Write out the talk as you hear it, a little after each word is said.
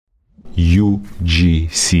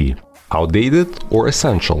UGC. Outdated or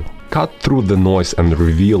essential? Cut through the noise and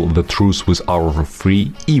reveal the truth with our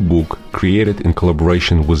free ebook created in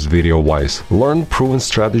collaboration with VideoWise. Learn proven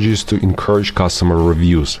strategies to encourage customer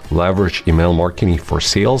reviews, leverage email marketing for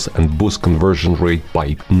sales, and boost conversion rate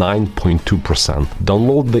by 9.2%.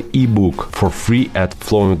 Download the ebook for free at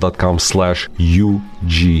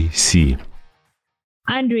flowium.com/UGC.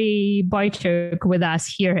 Andrei Boychuk with us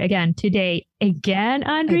here again today. Again,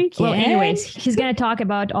 Andrei? Well, anyways, he's going to talk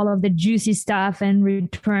about all of the juicy stuff and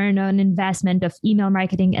return on investment of email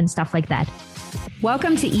marketing and stuff like that.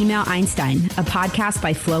 Welcome to Email Einstein, a podcast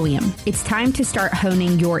by Flowium. It's time to start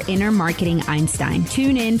honing your inner marketing Einstein.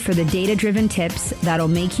 Tune in for the data-driven tips that'll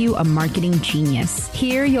make you a marketing genius.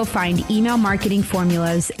 Here you'll find email marketing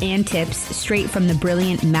formulas and tips straight from the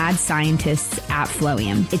brilliant mad scientists at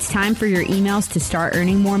Flowium. It's time for your emails to start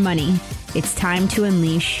earning more money. It's time to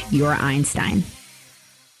unleash your Einstein.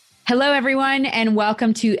 Hello, everyone, and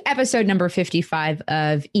welcome to episode number 55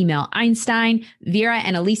 of Email Einstein. Vera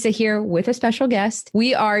and Elisa here with a special guest.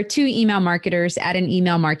 We are two email marketers at an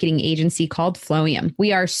email marketing agency called Flowium.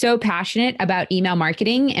 We are so passionate about email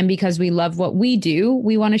marketing, and because we love what we do,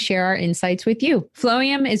 we want to share our insights with you.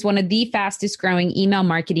 Flowium is one of the fastest growing email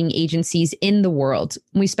marketing agencies in the world.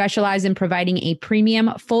 We specialize in providing a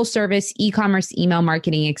premium, full service e-commerce email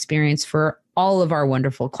marketing experience for all of our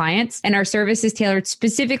wonderful clients. And our service is tailored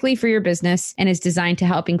specifically for your business and is designed to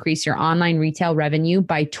help increase your online retail revenue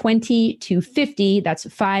by 20 to 50. That's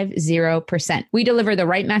 50%. We deliver the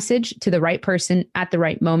right message to the right person at the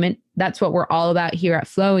right moment. That's what we're all about here at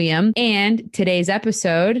Flowium. And today's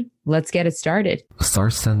episode, let's get it started.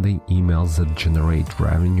 Start sending emails that generate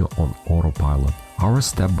revenue on autopilot. Our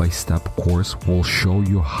step-by-step course will show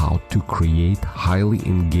you how to create highly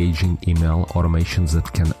engaging email automations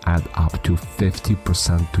that can add up to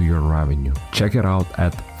 50% to your revenue. Check it out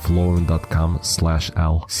at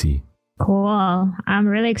flowium.com/LC. Cool. I'm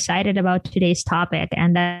really excited about today's topic.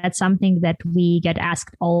 And that's something that we get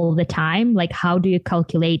asked all the time. Like, how do you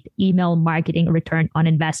calculate email marketing return on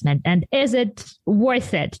investment? And is it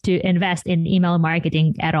worth it to invest in email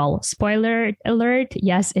marketing at all? Spoiler alert.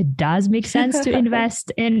 Yes, it does make sense to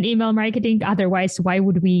invest in email marketing. Otherwise, why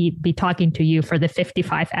would we be talking to you for the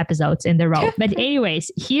 55 episodes in the row? But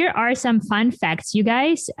anyways, here are some fun facts, you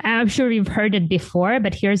guys. I'm sure you've heard it before,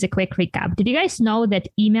 but here's a quick recap. Did you guys know that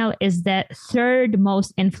email is the third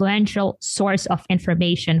most influential source of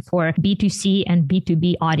information for B2C and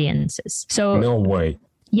B2B audiences? So no way.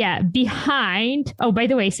 Yeah, behind. Oh, by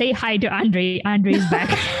the way, say hi to Andrei. Andrei's back.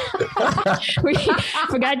 We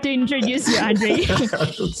forgot to introduce you, Andrei.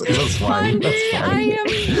 That's fine. Andrei, I am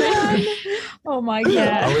done. Oh my God.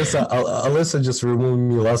 Yeah. Alyssa just removed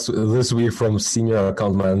me this week from senior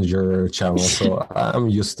account manager channel, so I'm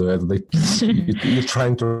used to it. You're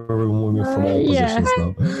trying to remove me from all positions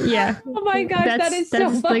now. Yeah. Oh my gosh, that is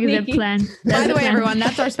so funny. Like the plan. By the way, everyone,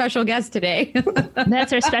 that's our special guest today.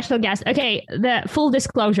 That's our special guest. Okay, the full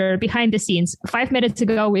disclosure behind the scenes. 5 minutes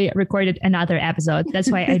ago, we recorded another episode.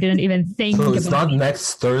 That's why I didn't even think So it's about not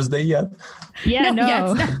next Thursday yet? Yeah, no.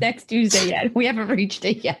 Yeah, it's not next Tuesday yet. We haven't reached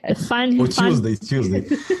it yet. Tuesday.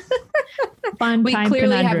 Fun We time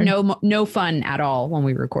clearly conundrum. have no fun at all when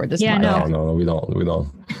we record this. Yeah, podcast. No, we don't.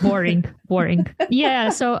 Boring. Yeah.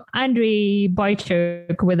 So Andrei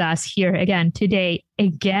Boychuk with us here again today.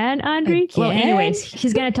 Again, Andrei? Well, anyways,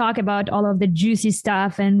 he's going to talk about all of the juicy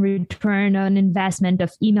stuff and return on investment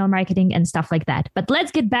of email marketing and stuff like that. But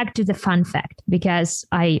let's get back to the fun fact because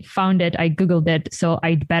I found it, I Googled it, so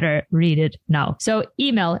I'd better read it now. So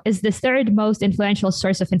email is the third most influential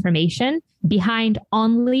source of information behind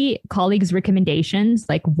only colleagues' recommendations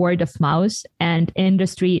like word of mouth and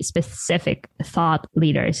industry-specific thought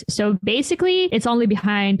leaders. So basically, it's only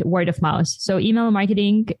behind word of mouth. So email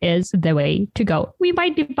marketing is the way to go. We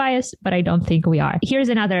might be biased, but I don't think we are. Here's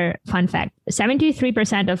another fun fact.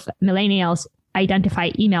 73% of millennials identify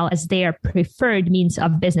email as their preferred means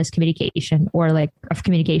of business communication or like of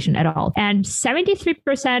communication at all. And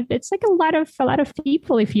 73%, it's like a lot of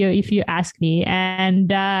people if you ask me. And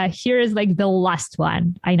here is like the last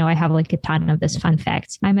one. I know I have like a ton of this fun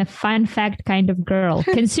facts. I'm a fun fact kind of girl.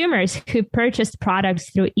 Consumers who purchased products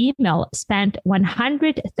through email spent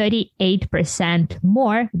 138%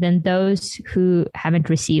 more than those who haven't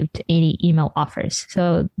received any email offers.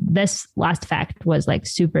 So this last fact was like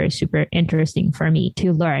super, super interesting for me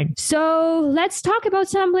to learn. So let's talk about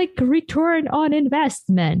some like return on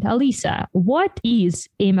investment. Alisa, what is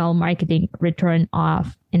email marketing return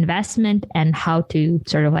of investment and how to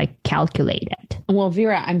sort of like calculate it? Well,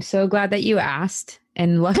 Vera, I'm so glad that you asked.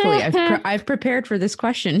 And luckily, I've prepared for this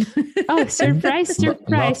question. Oh, surprise!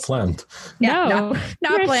 Not planned. No,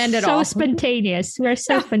 not planned at all. So spontaneous. We're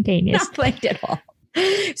so spontaneous. Not planned at all.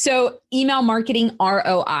 So email marketing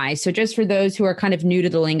ROI. So just for those who are kind of new to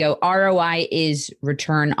the lingo, ROI is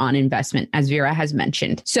return on investment, as Vera has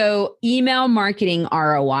mentioned. So email marketing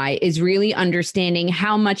ROI is really understanding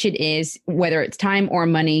how much it is, whether it's time or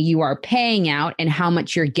money you are paying out and how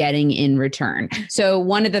much you're getting in return. So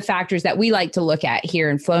one of the factors that we like to look at here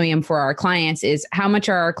in Flowium for our clients is how much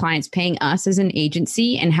are our clients paying us as an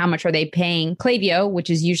agency and how much are they paying Klaviyo, which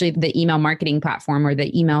is usually the email marketing platform or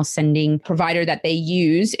the email sending provider that they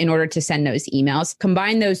use in order to send those emails.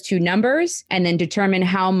 Combine those two numbers and then determine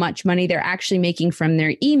how much money they're actually making from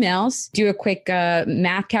their emails. Do a quick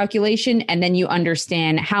math calculation, and then you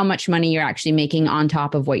understand how much money you're actually making on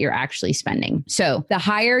top of what you're actually spending. So the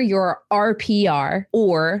higher your RPR,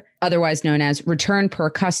 or otherwise known as return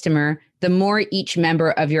per customer, the more each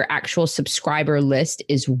member of your actual subscriber list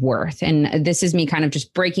is worth. And this is me kind of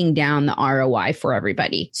just breaking down the ROI for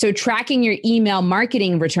everybody. So tracking your email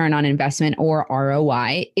marketing return on investment, or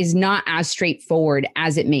ROI, is not as straightforward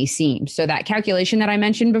as it may seem. So that calculation that I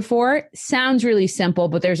mentioned before sounds really simple,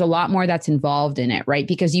 but there's a lot more that's involved in it, right?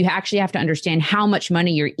 Because you actually have to understand how much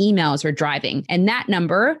money your emails are driving. And that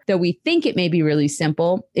number, though we think it may be really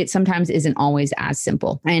simple, it sometimes isn't always as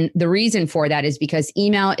simple. And the reason for that is because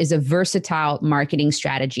email is a versatile marketing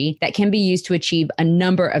strategy that can be used to achieve a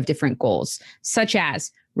number of different goals, such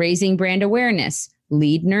as raising brand awareness,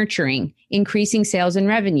 lead nurturing, increasing sales and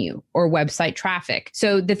revenue, or website traffic.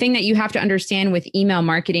 So the thing that you have to understand with email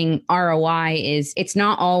marketing ROI is it's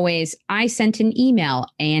not always, I sent an email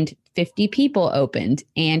and 50 people opened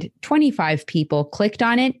and 25 people clicked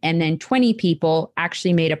on it, and then 20 people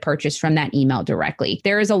actually made a purchase from that email directly.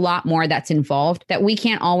 There is a lot more that's involved that we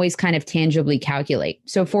can't always kind of tangibly calculate.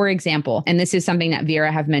 So for example, and this is something that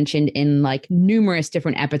Vera have mentioned in like numerous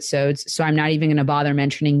different episodes, so I'm not even going to bother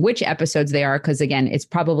mentioning which episodes they are, because again, it's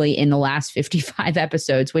probably in the last 55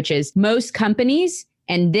 episodes, which is most companies,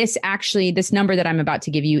 and this number that I'm about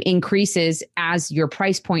to give you increases as your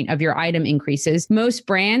price point of your item increases. Most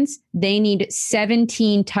brands, they need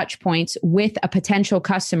 17 touch points with a potential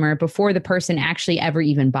customer before the person actually ever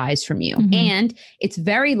even buys from you. Mm-hmm. And it's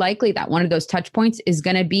very likely that one of those touch points is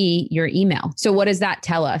going to be your email. So what does that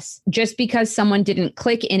tell us? Just because someone didn't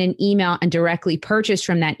click in an email and directly purchase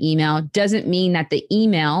from that email doesn't mean that the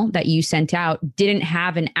email that you sent out didn't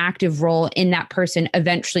have an active role in that person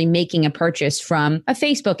eventually making a purchase from a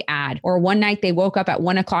Facebook ad. Or one night they woke up at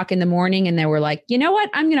 1 o'clock in the morning and they were like, you know what?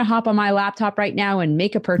 I'm going to hop on my laptop right now and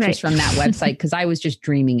make a purchase from that website because I was just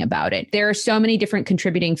dreaming about it. There are so many different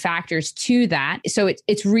contributing factors to that. So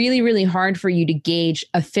it's really, really hard for you to gauge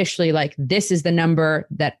officially, like this is the number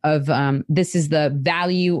this is the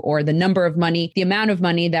value or the number of money, the amount of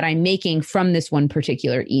money that I'm making from this one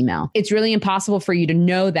particular email. It's really impossible for you to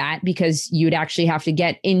know that because you'd actually have to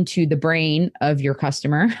get into the brain of your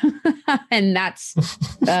customer. And that's,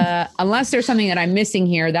 unless there's something that I'm missing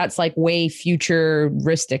here, that's like way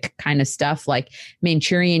futuristic kind of stuff, like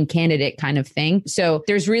Manchurian Candidate kind of thing. So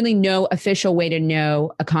there's really no official way to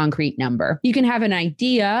know a concrete number. You can have an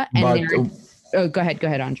idea and go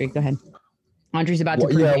ahead, Andre. Go ahead. Andre's about to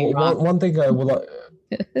prove you wrong. One thing I would like.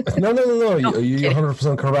 No. You're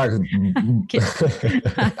 100% correct.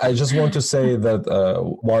 I just want to say that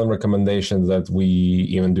one recommendation that we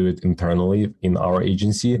even do it internally in our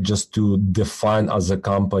agency, just to define as a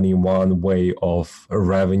company one way of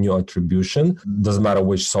revenue attribution. Doesn't matter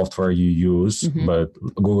which software you use, but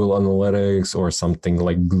Google Analytics or something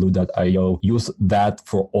like Glue.io, use that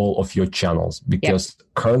for all of your channels. Because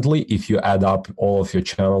currently, if you add up all of your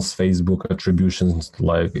channels, Facebook attributions,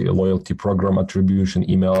 like loyalty program attribution,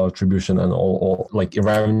 email attribution, and all like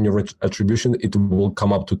revenue attribution, it will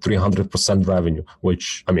come up to 300% revenue,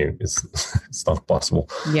 which I mean, it's not possible.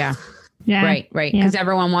 Yeah. Right. Because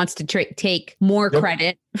everyone wants to take more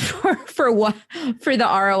credit for the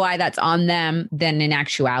ROI that's on them than in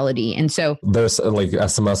actuality. And so there's like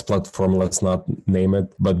SMS platform, let's not name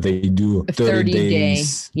it, but they do 30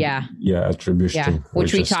 days. Attribution.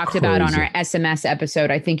 Which we talked about on our SMS episode.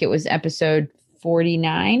 I think it was episode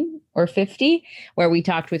 49 or 50, where we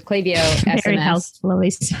talked with Klaviyo SMS. Very helpful,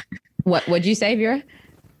 Elise. What'd you say, Vera?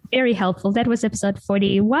 Very helpful. That was episode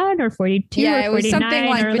 41 or 42 or 49. Yeah, it was something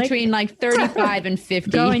like between like 35 and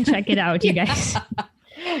 50. Go and check it out, you guys.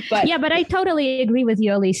 But I totally agree with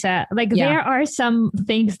you, Elisa. Like there are some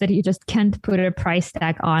things that you just can't put a price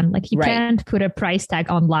tag on. Like you can't put a price tag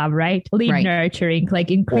on love, right? Lead nurturing, like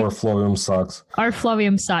or Flowium socks. Or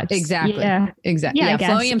Flowium socks. Exactly. Exactly. Yeah,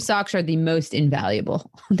 Flowium socks are the most invaluable.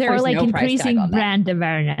 There is no increasing price tag on brand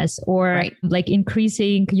awareness, or like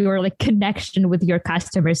increasing your like connection with your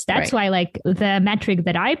customers. That's why like the metric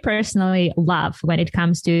that I personally love when it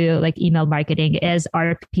comes to like email marketing is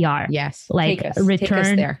RPR. Yes. Like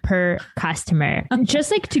return per customer.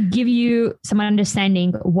 Just like to give you some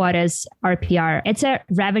understanding what is RPR, it's a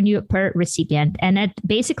revenue per recipient. And it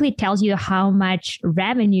basically tells you how much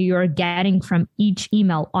revenue you're getting from each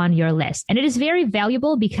email on your list. And it is very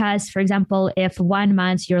valuable because, for example, if 1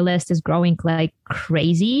 month your list is growing like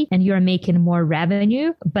crazy and you're making more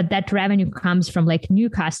revenue, but that revenue comes from like new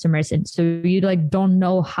customers. And so you like don't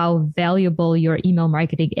know how valuable your email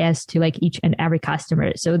marketing is to like each and every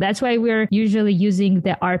customer. So that's why we're usually using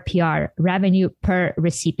the RPR, revenue per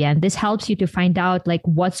recipient. This helps you to find out like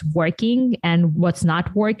what's working and what's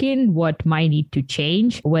not working, what might need to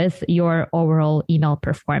change with your overall email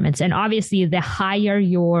performance. And obviously, the higher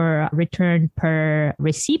your return per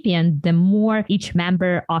recipient, the more each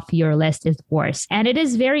member of your list is worth. And it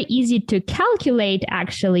is very easy to calculate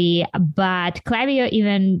actually, but Klaviyo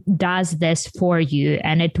even does this for you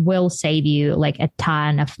and it will save you like a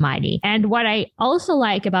ton of money. And what I also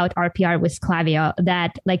like about RPR with Klaviyo,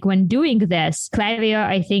 that like when doing this, Klaviyo,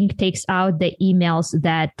 I think, takes out the emails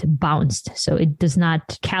that bounced. So it does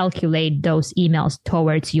not calculate those emails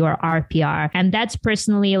towards your RPR. And that's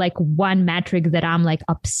personally like one metric that I'm like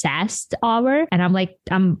obsessed over. And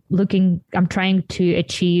I'm trying to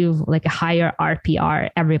achieve like a higher RPR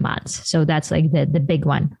every month. So that's like the big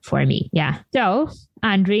one for me. Yeah. So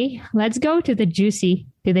Andriy, let's go to the juicy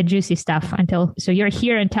stuff so you're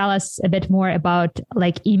here and tell us a bit more about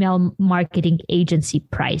like email marketing agency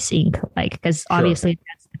pricing, like, because obviously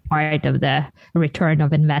that's the part of the return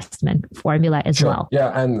of investment formula as well.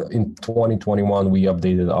 Yeah. And in 2021, we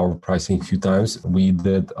updated our pricing a few times. We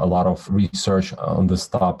did a lot of research on this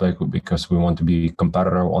topic because we want to be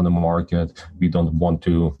competitive on the market. We don't want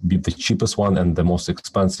to be the cheapest one and the most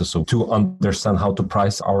expensive. So to understand how to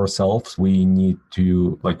price ourselves, we need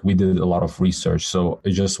to, like, we did a lot of research. So I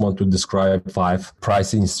just want to describe 5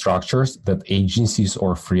 pricing structures that agencies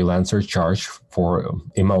or freelancers charge for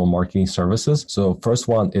email marketing services. So first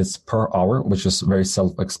one is per hour, which is very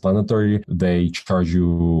self-explanatory. They charge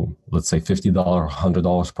you, let's say $50,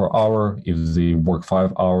 $100 per hour. If they work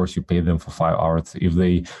 5 hours, you pay them for 5 hours. If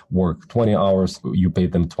they work 20 hours, you pay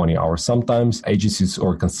them 20 hours. Sometimes agencies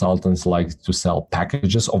or consultants like to sell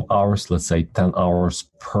packages of hours, let's say 10 hours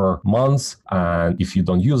per month. And if you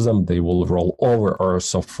don't use them, they will roll over or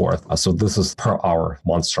so forth. So this is per hour,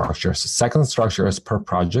 one structure. So second structure is per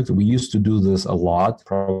project. We used to do this a lot,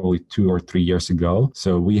 probably 2 or 3 years ago.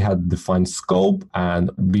 So we had defined scope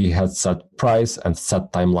and we had set price and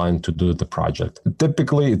set timeline to do the project.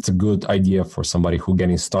 Typically, it's a good idea for somebody who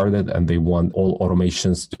getting started and they want all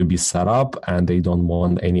automations to be set up and they don't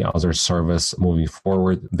want any other service moving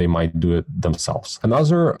forward. They might do it themselves.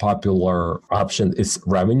 Another popular option is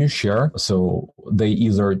revenue share. So they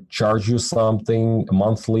either charge you something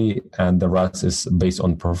monthly and the rest is based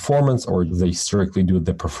on performance, or they strictly do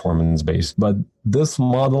the performance based. But this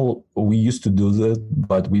model, we used to do that,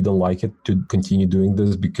 but we don't like it to continue doing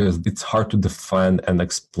this because it's hard to define and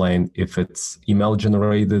explain if it's email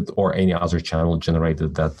generated or any other channel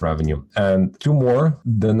generated that revenue. And 2 more.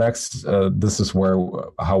 The next, this is where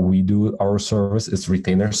how we do our service is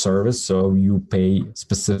retainer service. So you pay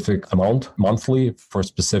specific amount monthly for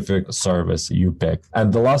specific service you pick.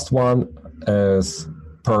 And the last one is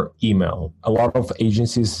per email. A lot of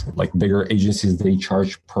agencies, like bigger agencies, they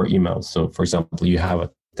charge per email. So for example, you have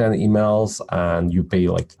 10 emails and you pay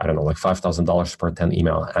like $5,000 per 10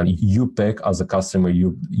 email. And you pick as a customer,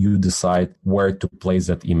 you decide where to place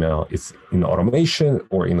that email. It's in automation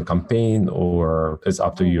or in a campaign, or it's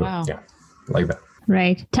up to you. Wow. Yeah, like that.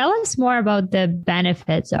 Right. Tell us more about the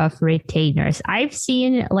benefits of retainers. I've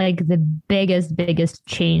seen like the biggest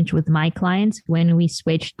change with my clients when we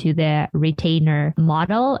switch to the retainer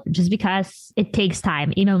model, just because it takes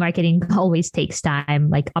time. Email marketing always takes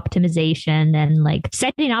time, like optimization and like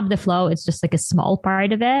setting up the flow. It's just like a small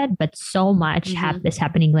part of it, but so much is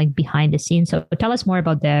happening like behind the scenes. So tell us more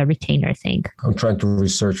about the retainer thing. I'm trying to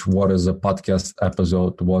research what is a podcast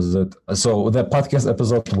episode was it. So the podcast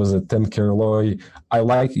episode was Tim Kirloy. I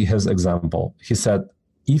like his example. He said,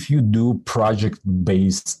 if you do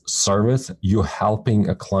project-based service, you're helping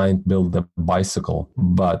a client build a bicycle,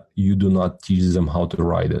 but you do not teach them how to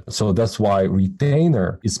ride it. So that's why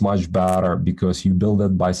retainer is much better, because you build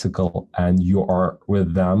that bicycle and you are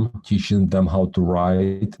with them, teaching them how to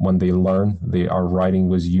ride. When they learn, they are riding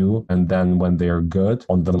with you. And then when they are good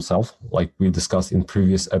on themselves, like we discussed in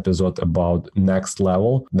previous episode about next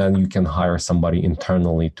level, then you can hire somebody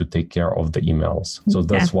internally to take care of the emails. So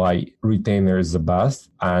that's why retainer is the best.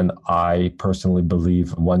 And I personally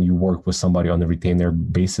believe when you work with somebody on a retainer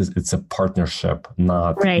basis, it's a partnership,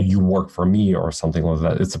 not you work for me or something like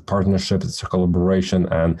that. It's a partnership, it's a collaboration,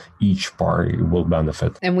 and each party will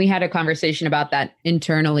benefit. And we had a conversation about that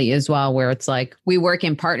internally as well, where it's like, we work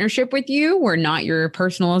in partnership with you. We're not your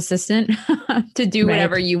personal assistant to do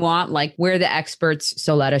whatever you want. Like, we're the experts,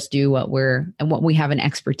 so let us do what we have an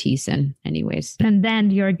expertise in anyways. And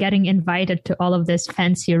then you're getting invited to all of these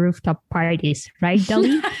fancy rooftop parties, right,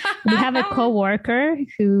 Dali? We have a coworker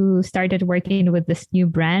who started working with this new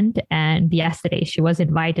brand, and yesterday she was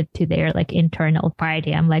invited to their like internal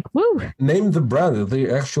party. I'm like, woo! Name the brand.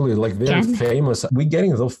 They actually they're famous. We're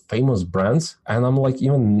getting those famous brands, and I'm like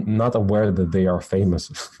even not aware that they are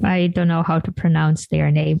famous. I don't know how to pronounce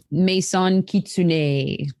their name. Maison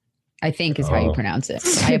Kitsune, I think is how you pronounce it.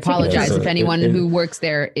 I apologize if anyone who works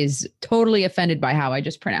there is totally offended by how I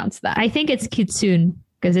just pronounced that. I think it's Kitsune,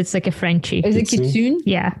 because it's like a Frenchie. Is it Kitsune?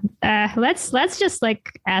 Yeah. Let's just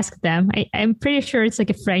like ask them. I'm pretty sure it's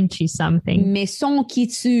like a Frenchie something. Maison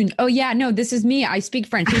Kitsune. Oh yeah, no, this is me. I speak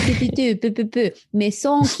French. Maison Kitsune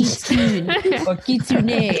or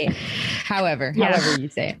Kitsune. However you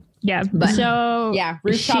say it. Yeah. But, so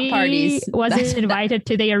rooftop parties. Was invited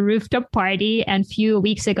to their rooftop party. And a few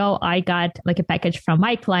weeks ago, I got like a package from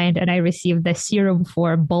my client, and I received the serum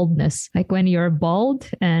for baldness. Like when you're bald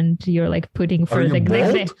and you're like putting for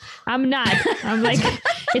I'm not. I'm like,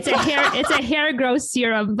 it's a hair growth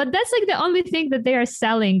serum, but that's like the only thing that they are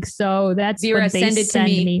selling. So that's Vera, what they send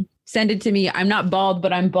me. Send it to me. I'm not bald,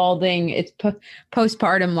 but I'm balding. It's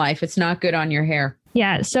postpartum life. It's not good on your hair.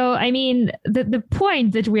 Yeah. So, I mean, the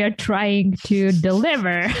point that we are trying to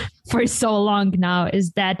deliver for so long now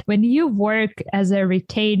is that when you work as a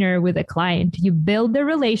retainer with a client, you build a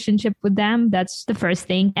relationship with them. That's the first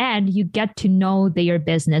thing. And you get to know their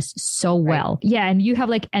business so well. Yeah. And you have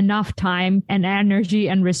like enough time and energy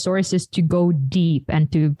and resources to go deep and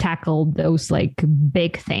to tackle those like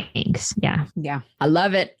big things. Yeah. Yeah. I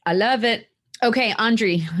love it. Okay,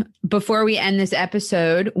 Andriy, before we end this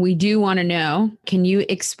episode, we do want to know, can you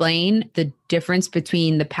explain the difference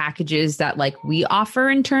between the packages that like we offer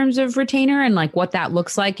in terms of retainer and like what that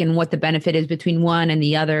looks like and what the benefit is between one and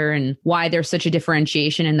the other and why there's such a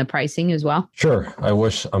differentiation in the pricing as well? Sure. I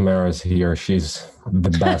wish Amara is here. She's the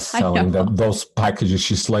best selling those packages.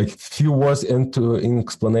 She's like few words in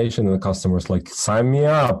explanation and the customer's like, sign me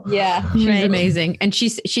up. Yeah, she's amazing. And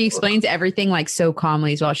she explains everything like so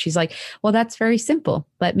calmly as well. She's like, well, that's very simple.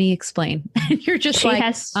 Let me explain. And you're just she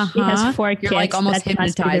has 4 kids. You're like almost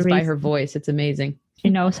hypnotized by her voice. It's amazing. She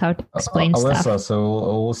knows how to explain Alyssa, stuff.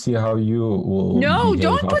 So we'll see how you will. No,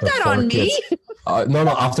 don't put that on me. No,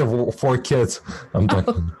 after 4 kids. I'm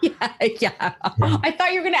talking. Yeah. I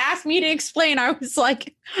thought you were going to ask me to explain. I was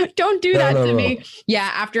like, don't do that to me. Yeah,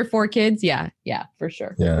 after 4 kids. Yeah, for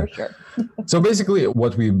sure. Yeah. For sure. So basically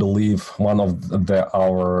what we believe, one of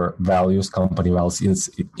our values, company values, is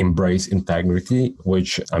embrace integrity,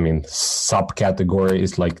 which I mean, subcategory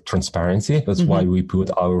is like transparency. That's why we put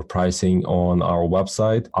our pricing on our website.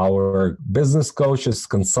 Our business coaches,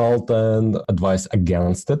 consultant advise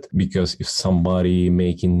against it, because if somebody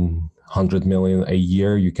making 100 million a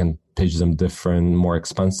year, you can pitch them different, more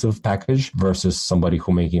expensive package versus somebody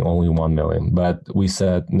who making only 1 million. But we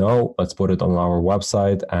said, no, let's put it on our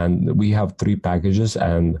website. And we have 3 packages,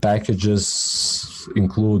 and packages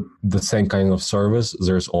include the same kind of service.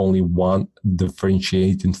 There's only one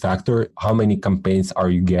differentiating factor. How many campaigns are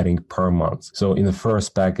you getting per month? So in the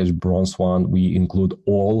first package, bronze one, we include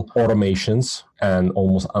all automations and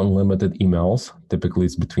almost unlimited emails. Typically,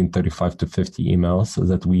 it's between 35 to 50 emails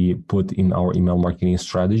that we put in our email marketing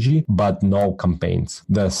strategy, but no campaigns.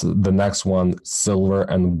 That's the next one, silver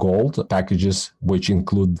and gold packages, which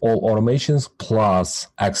include all automations plus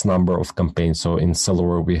X number of campaigns. So in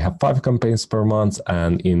silver, we have 5 campaigns per month,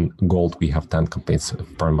 and in gold, we have 10 campaigns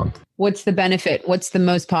per month. What's the benefit? What's the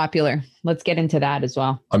most popular? Let's get into that as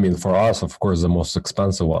well. I mean, for us, of course, the most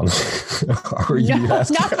expensive one.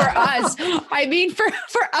 Not for us. I mean, for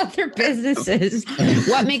other businesses,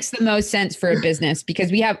 what makes the most sense for a business?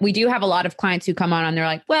 Because we do have a lot of clients who come on and they're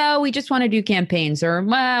like, well, we just want to do campaigns, or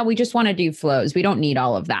well, we just want to do flows. We don't need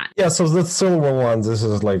all of that. Yeah. So the silver one, this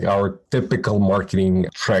is like our typical marketing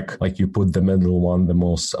trick. Like you put the middle one, the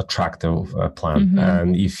most attractive plan. Mm-hmm.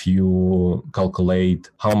 And if you calculate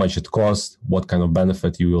how much it costs, what kind of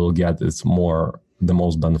benefit you will get, it's more the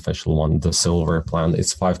most beneficial one, the silver plan.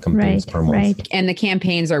 It's 5 campaigns per month. Right. And the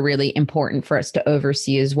campaigns are really important for us to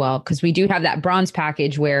oversee as well, because we do have that bronze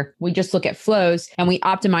package where we just look at flows and we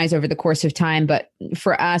optimize over the course of time. But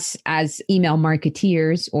for us as email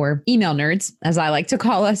marketeers, or email nerds, as I like to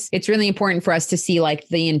call us, it's really important for us to see like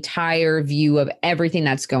the entire view of everything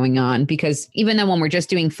that's going on. Because even though when we're just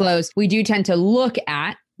doing flows, we do tend to look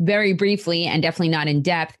at very briefly and definitely not in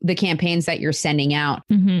depth the campaigns that you're sending out.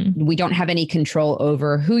 Mm-hmm. We don't have any control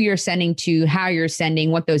over who you're sending to, how you're sending,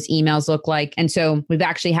 what those emails look like. And so we've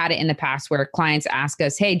actually had it in the past where clients ask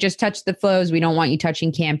us, hey, just touch the flows. We don't want you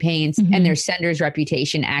touching campaigns. Mm-hmm. And their sender's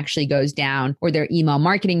reputation actually goes down, or their email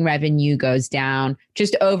marketing revenue goes down.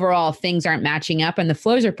 Just overall, things aren't matching up and the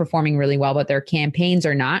flows are performing really well, but their campaigns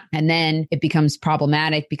are not. And then it becomes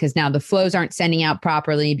problematic because now the flows aren't sending out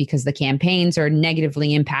properly because the campaigns are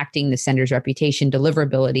negatively impacting the sender's reputation,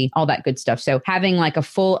 deliverability, all that good stuff. So having like a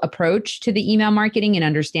full approach to the email marketing and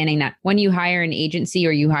understanding that when you hire an agency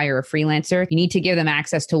or you hire a freelancer, you need to give them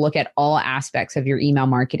access to look at all aspects of your email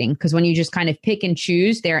marketing. Because when you just kind of pick and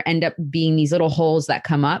choose, there end up being these little holes that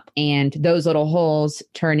come up, and those little holes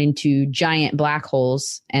turn into giant black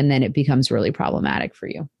holes. And then it becomes really problematic for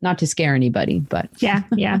you. Not to scare anybody, but yeah,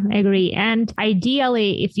 I agree. And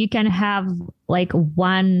ideally, if you can have like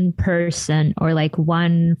one person or like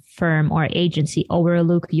one firm or agency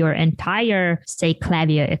overlook your entire, say,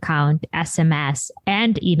 Klaviyo account, SMS,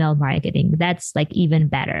 and email marketing, that's like even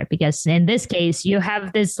better, because in this case, you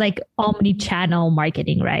have this like omni-channel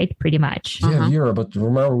marketing, right? Pretty much. Yeah, Vera, but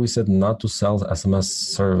remember we said not to sell SMS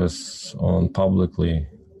service on publicly.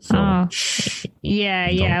 So,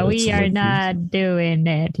 yeah, we are not doing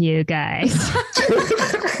it, you guys.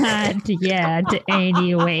 Not yet,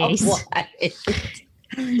 anyways.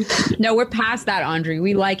 No, we're past that, Andre.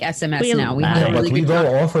 We like SMS now. We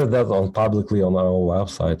don't offer that on publicly on our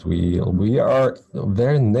website. We are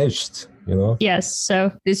very niched, you know? Yes,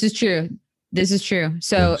 so this is true.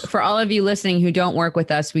 So for all of you listening who don't work with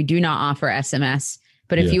us, we do not offer SMS.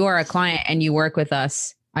 But if you are a client and you work with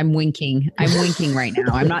us, I'm winking right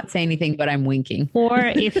now. I'm not saying anything, but I'm winking. Or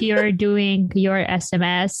if you're doing your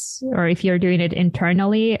SMS, or if you're doing it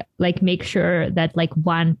internally, like make sure that like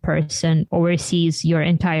one person oversees your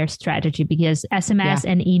entire strategy, because SMS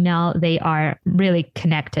and email, they are really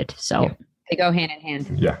connected. So they go hand in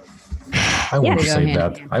hand. Yeah. I want to say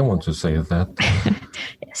that. I want to say that.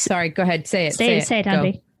 Sorry, go ahead. Say it. Say it,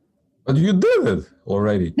 Andre. But you did it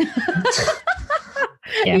already.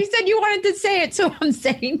 Yeah. You said you wanted to say it, so I'm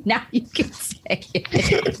saying now you can say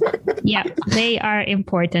it. Yeah, they are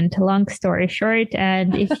important. Long story short,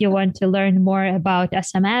 and if you want to learn more about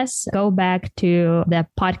SMS, go back to the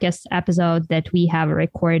podcast episode that we have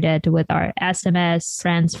recorded with our SMS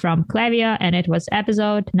friends from Klaviyo, and it was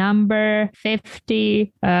episode number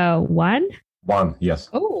 51. Yes.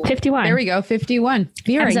 Oh, 51. There we go. 51.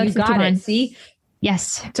 Vera, episode you 51. got it. See?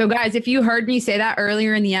 Yes. So guys, if you heard me say that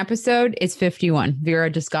earlier in the episode, it's 51.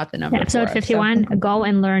 Vera just got the number. Episode 51. So. Go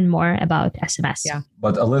and learn more about SMS. Yeah.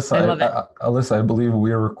 But Alyssa, I believe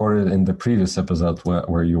we recorded in the previous episode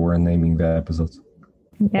where you were naming the episodes.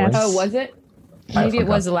 Yes. Oh, was it? Maybe it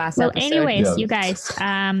was the last episode. Well, anyways, you guys,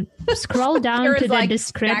 scroll down to the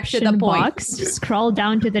description box. Scroll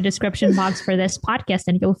down to the description box for this podcast,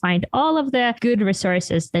 and you'll find all of the good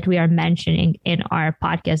resources that we are mentioning in our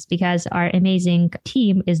podcast, because our amazing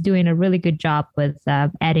team is doing a really good job with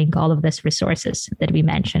adding all of these resources that we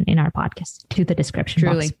mention in our podcast to the description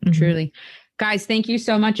box. Truly. Guys, thank you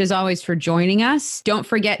so much, as always, for joining us. Don't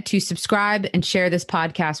forget to subscribe and share this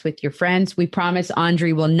podcast with your friends. We promise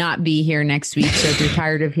Andre will not be here next week. So if you're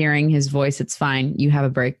tired of hearing his voice, it's fine. You have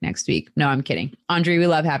a break next week. No, I'm kidding. Andre, we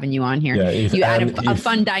love having you on here. Yeah, you add a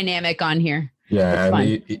fun dynamic on here. Yeah,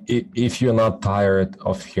 and if you're not tired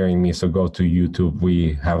of hearing me, so go to YouTube.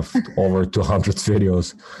 We have over 200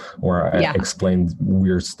 videos where I explain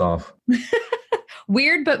weird stuff.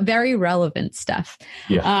 Weird, but very relevant stuff.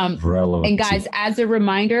 Yeah, relevant. And guys, as a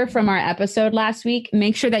reminder from our episode last week,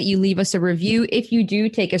 make sure that you leave us a review. If you do,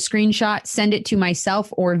 take a screenshot, send it to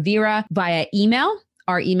myself or Vera via email.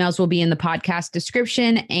 Our emails will be in the podcast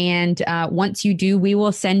description. And once you do, we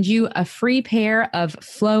will send you a free pair of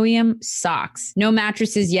Flowium socks. No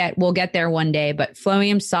mattresses yet. We'll get there one day, but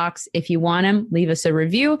Flowium socks, if you want them, leave us a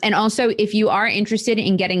review. And also, if you are interested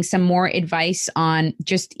in getting some more advice on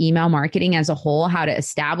just email marketing as a whole, how to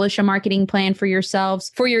establish a marketing plan for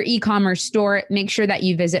yourselves, for your e-commerce store, make sure that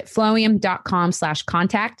you visit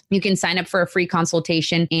flowium.com/contact. You can sign up for a free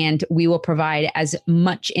consultation and we will provide as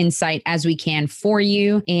much insight as we can for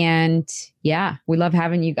you. And yeah, we love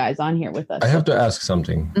having you guys on here with us. I have to ask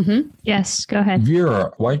something. Mm-hmm. Yes, go ahead.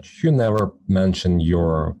 Vera, why did you never mention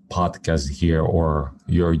your podcast here or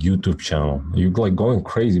your YouTube channel? You're like going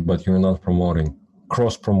crazy, but you're not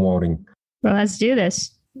cross-promoting. Well, let's do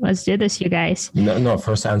this. Let's do this, you guys. No,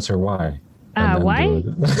 first answer why. Why?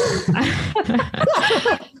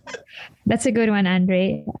 That's a good one,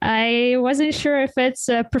 Andre. I wasn't sure if it's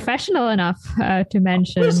professional enough to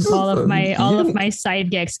mention all of my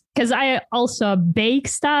side gigs, because I also bake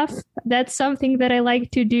stuff. That's something that I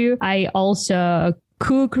like to do. I also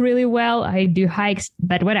cook really well. I do hikes,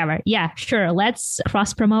 but whatever. Yeah, sure. Let's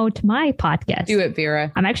cross promote my podcast. Do it,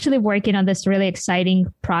 Vera. I'm actually working on this really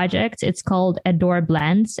exciting project. It's called Adore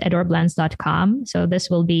Blends, adoreblends.com. So this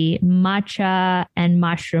will be matcha and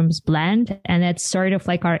mushrooms blend. And it's sort of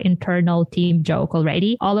like our internal team joke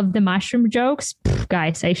already. All of the mushroom jokes,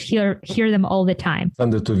 guys, I hear them all the time.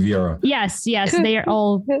 Send it to Vera. Yes. They are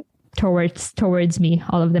all towards me,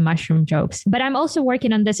 all of the mushroom jokes. But I'm also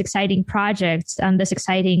working on this exciting project, on this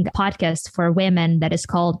exciting podcast for women that is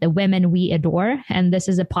called The Women We Adore. And this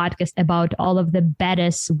is a podcast about all of the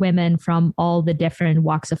baddest women from all the different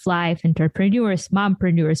walks of life, entrepreneurs,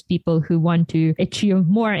 mompreneurs, people who want to achieve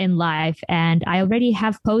more in life. And I already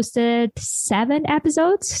have posted 7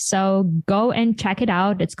 episodes. So go and check it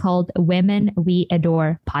out. It's called Women We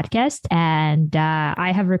Adore podcast. And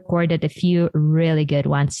I have recorded a few really good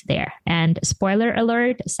ones there. And spoiler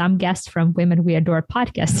alert, some guests from Women We Adore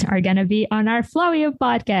podcast are going to be on our Flowium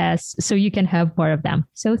podcast, so you can have more of them.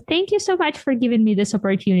 So thank you so much for giving me this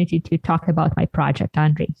opportunity to talk about my project,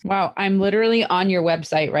 Andre. Wow. I'm literally on your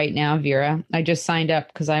website right now, Vera. I just signed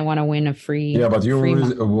up because I want to win a free. Yeah, but you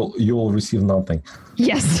will receive nothing.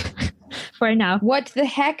 Yes. For now. What the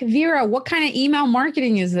heck, Vera? What kind of email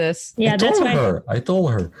marketing is this? Yeah, I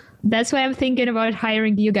told her. That's why I'm thinking about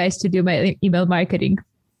hiring you guys to do my email marketing.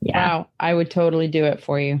 Yeah. Wow, I would totally do it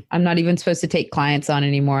for you. I'm not even supposed to take clients on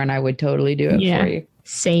anymore, and I would totally do it for you.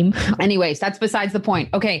 Same. Anyways, that's besides the point.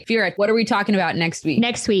 Okay, Vera, what are we talking about next week?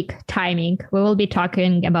 Next week, timing. We will be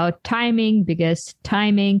talking about timing because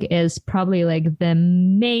timing is probably like the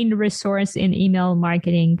main resource in email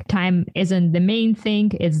marketing. Time isn't the main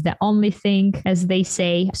thing. It's the only thing, as they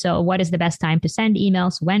say. So what is the best time to send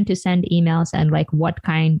emails, when to send emails, and like what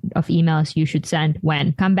kind of emails you should send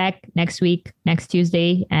when. Come back next week, next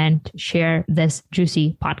Tuesday, and share this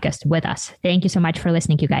juicy podcast with us. Thank you so much for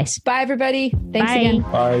listening, you guys. Bye, everybody. Thanks again.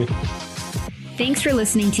 Bye. Thanks for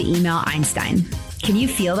listening to Email Einstein. Can you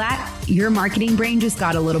feel that? Your marketing brain just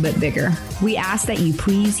got a little bit bigger. We ask that you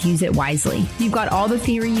please use it wisely. You've got all the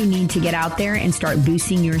theory you need to get out there and start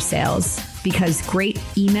boosting your sales, because great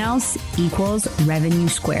emails equals revenue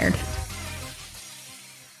squared.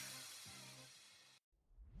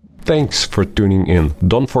 Thanks for tuning in.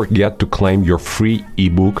 Don't forget to claim your free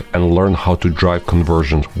ebook and learn how to drive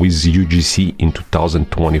conversions with UGC in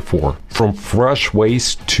 2024. From fresh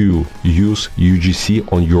ways to use UGC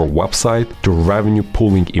on your website to revenue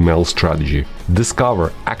pooling email strategy.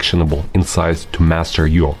 Discover actionable insights to master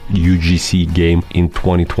your UGC game in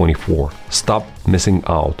 2024. Stop missing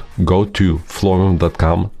out. Go to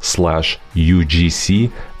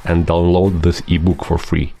flowium.com/UGC and download this ebook for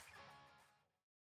free.